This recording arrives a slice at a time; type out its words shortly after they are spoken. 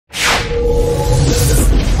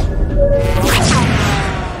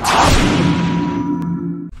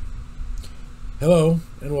Hello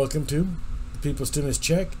and welcome to the People's Stimulus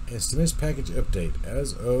Check and Stimulus Package Update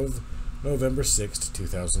as of November 6th,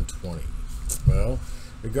 2020. Well,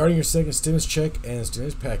 regarding your second stimulus check and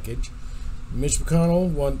stimulus package, Mitch McConnell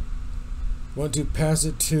wants to pass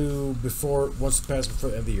before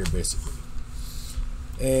the end of the year, basically.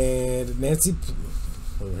 And Nancy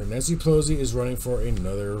Pelosi is running for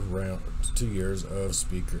another round, 2 years of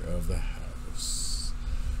Speaker of the House.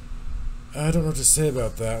 I don't know what to say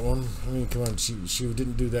about that one. I mean, come on, she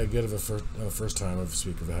didn't do that good of a first time of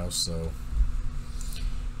Speaker of the House, so.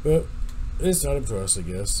 But it's not up to us, I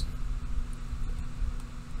guess.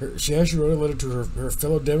 She actually wrote a letter to her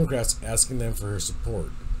fellow Democrats asking them for her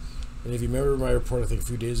support. And if you remember my report, I think a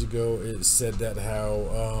few days ago, it said that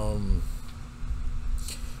how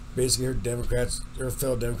basically her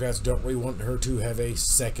fellow Democrats don't really want her to have a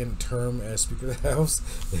second term as Speaker of the House.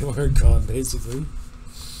 They want her gone, basically.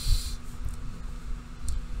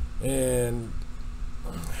 And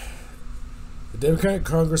the Democratic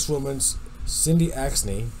Congresswoman Cindy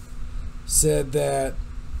Axne said that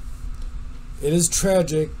it is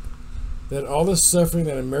tragic that all the suffering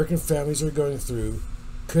that American families are going through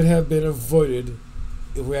could have been avoided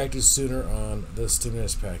if we acted sooner on the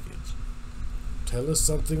stimulus package. Tell us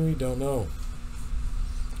something we don't know,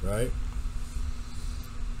 right?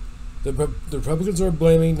 The Republicans are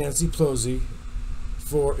blaming Nancy Pelosi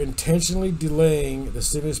for intentionally delaying the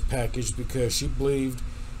stimulus package because she believed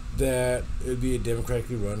that it would be a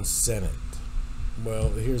democratically run Senate. Well,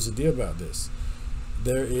 here's the deal about this.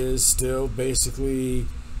 There is still basically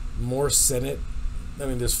more Senate. I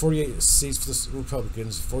mean, there's 48 seats for the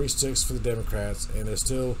Republicans, 46 for the Democrats, and there's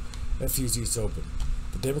still a few seats open.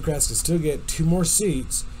 The Democrats can still get 2 more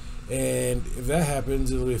seats, and if that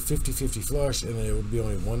happens, it'll be a 50-50 flush, and there will be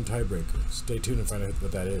only one tiebreaker. Stay tuned and find out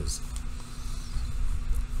what that is.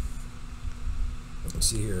 Let's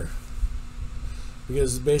see here.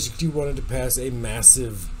 Because basically you wanted to pass a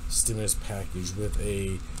massive stimulus package with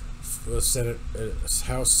a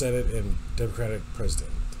House, Senate, and Democratic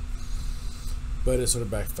president. But it sort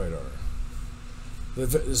of backfired on her.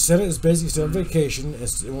 The Senate is basically still on vacation, and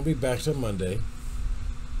it won't be back till Monday.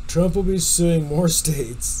 Trump will be suing more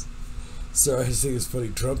states. Sorry, I just think it's funny.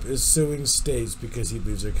 Trump is suing states because he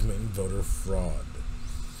believes they're committing voter fraud.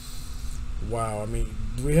 Wow, I mean,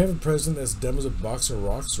 do we have a president that's dumb as a box of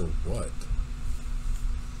rocks or what?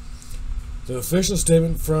 The official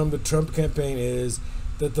statement from the Trump campaign is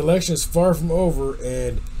that the election is far from over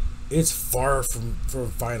and it's far from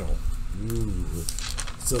final. Ooh.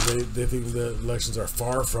 So they think the elections are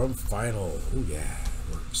far from final. Ooh, yeah,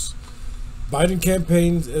 it works. Biden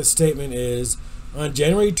campaign's statement is, on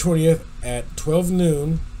January 20th at 12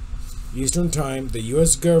 noon Eastern Time, the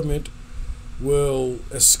U.S. government will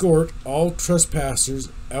escort all trespassers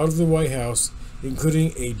out of the White House,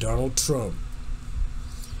 including a Donald Trump.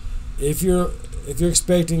 If you're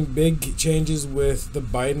expecting big changes with the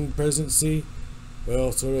Biden presidency,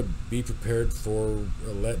 well, sort of be prepared for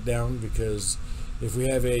a letdown, because if we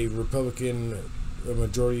have a Republican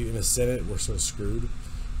majority in the Senate, we're sort of screwed,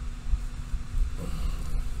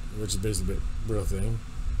 which is basically a real thing.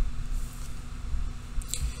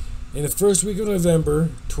 In the first week of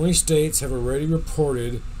November, 20 states have already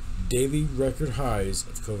reported daily record highs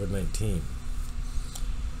of COVID-19.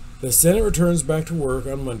 The Senate returns back to work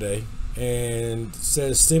on Monday and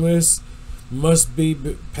says stimulus must be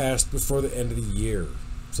passed before the end of the year.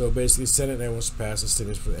 So basically, the Senate now wants to pass a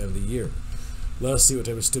stimulus for the end of the year. Let's see what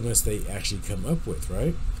type of stimulus they actually come up with,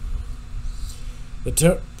 right? The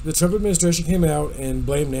Trump administration came out and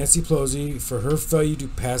blamed Nancy Pelosi for her failure to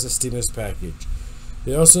pass a stimulus package.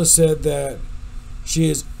 They also said that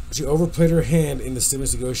she overplayed her hand in the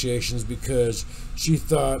stimulus negotiations because she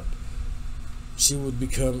thought she would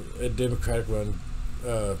become a Democratic-run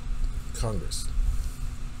Congress.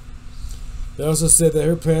 They also said that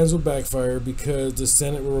her plans will backfire because the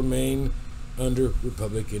Senate will remain under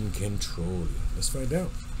Republican control. Let's find out.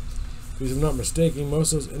 Because if I'm not mistaken,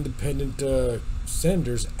 most of those independent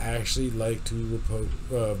senators actually like to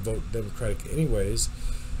vote Democratic anyways.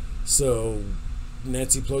 So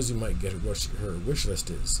Nancy Pelosi might get her wish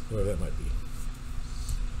list is, whatever that might be.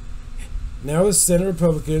 Now the Senate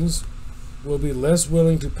Republicans will be less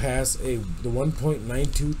willing to pass the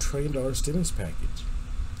 $1.92 trillion stimulus package.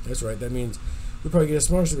 That's right, that means we'll probably get a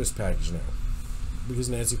smaller stimulus package now, because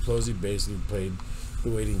Nancy Pelosi basically played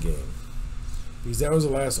the waiting game. Because that was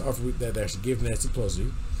the last offer that they actually gave Nancy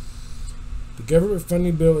Pelosi. The government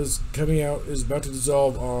funding bill is about to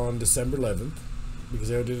dissolve on December 11th. Because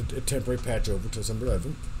they did a temporary patch over to December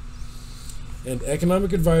 11th. And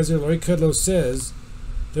economic advisor Larry Kudlow says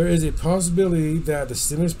there is a possibility that the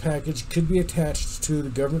stimulus package could be attached to the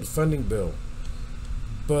government funding bill.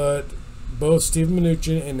 but both Stephen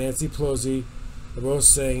Mnuchin and Nancy Pelosi are both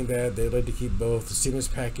saying that they'd like to keep both the stimulus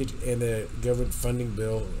package and the government funding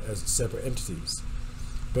bill as separate entities,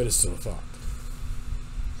 but it's still a thought.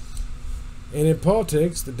 And in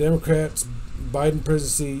politics, the Democrats' Biden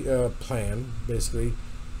presidency plan, basically,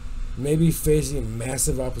 may be facing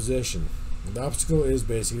massive opposition. The obstacle is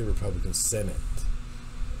basically the Republican Senate.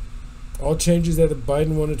 All changes that the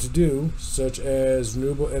Biden wanted to do, such as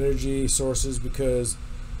renewable energy sources, because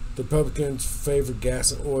the Republicans favor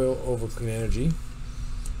gas and oil over clean energy.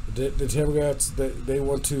 The Democrats, they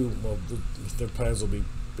want to, well, their plans will be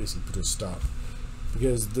basically put to a stop.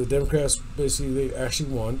 Because the Democrats basically, they actually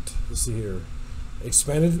want, let's see here,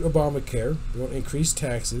 expanded Obamacare, they want to increase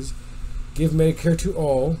taxes, give Medicare to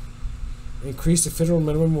all, increase the federal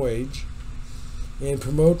minimum wage, and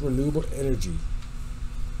promote renewable energy.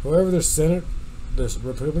 However, the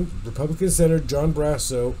Republican Senator John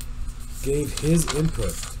Brasso gave his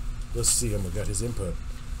input. Let's see, oh my God, his input.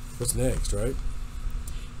 What's next, right?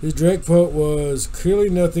 His direct quote was, "Clearly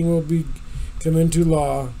nothing will come into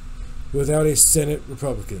law without the Senate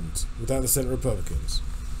Republicans.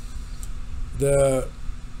 The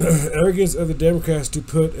arrogance of the Democrats to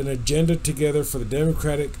put an agenda together for the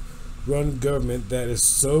Democratic-run government that is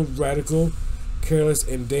so radical, careless,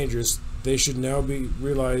 and dangerous, they should now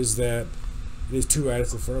realize that it is too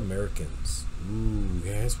radical for Americans." Ooh,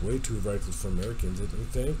 yeah, it's way too radical for Americans, don't you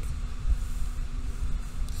think?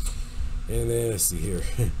 And then, let's see here.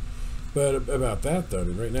 But about that, though, I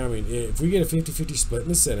mean, right now, I mean, if we get a 50-50 split in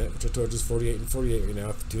the Senate, which I told you is 48 and 48 right now,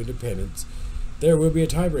 with the two independents, there will be a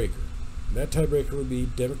tiebreaker. That tiebreaker would be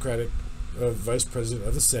Democratic Vice President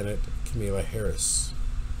of the Senate, Kamala Harris.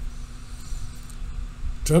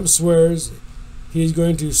 Trump swears he's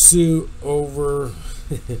going to sue over,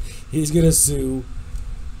 he's going to sue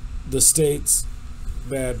the states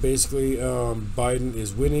that basically Biden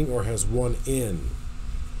is winning or has won in.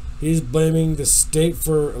 He's blaming the state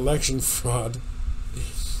for election fraud.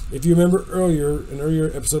 If you remember earlier, an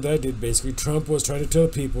earlier episode that I did, basically Trump was trying to tell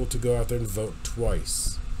people to go out there and vote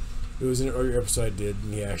twice. It was an earlier episode I did,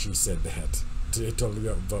 and he actually said that. He told them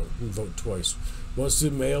to go vote twice. Once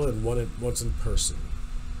through mail and once in person.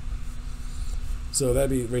 So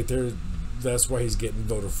that'd be right there. That's why he's getting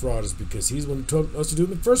voter fraud, is because he's the one who told us to do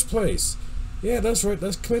it in the first place. Yeah, that's right.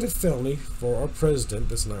 That's committed felony for our president.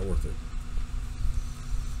 That's not worth it.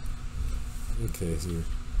 Okay, so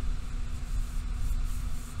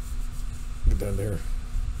get down there.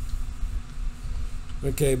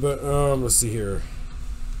 Okay, but let's see here.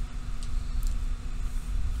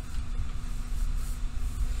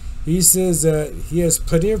 He says that he has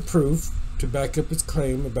plenty of proof to back up his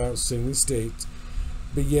claim about suing the states,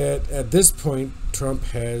 but yet at this point Trump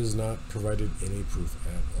has not provided any proof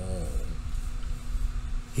at all.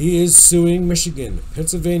 He is suing Michigan,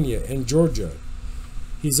 Pennsylvania, and Georgia.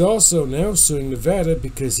 He's also now suing Nevada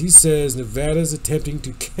because he says Nevada is attempting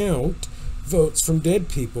to count votes from dead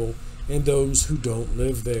people and those who don't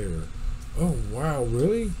live there. Oh, wow,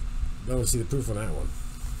 really? I don't see the proof on that one.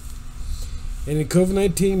 And in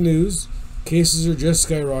COVID-19 news, cases are just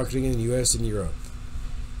skyrocketing in the U.S. and Europe.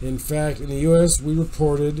 In fact, in the U.S., we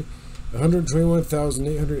reported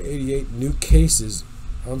 121,888 new cases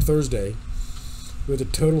on Thursday, with a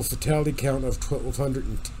total fatality count of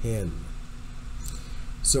 1,210.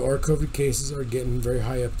 So our COVID cases are getting very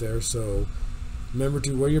high up there. So remember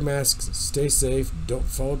to wear your masks, stay safe, don't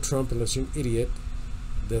follow Trump unless you're an idiot.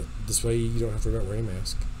 This way you don't have to worry about wearing a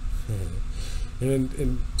mask.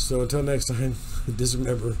 and so until next time, just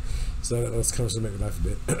remember, so let's come to make your life a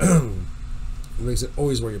bit. Like I said,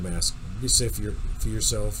 always wear your mask. Be safe for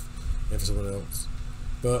yourself and for someone else.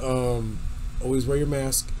 But always wear your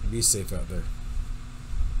mask. Be safe out there.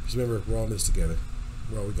 Just remember, we're all in this together.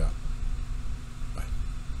 We're all we got. Bye.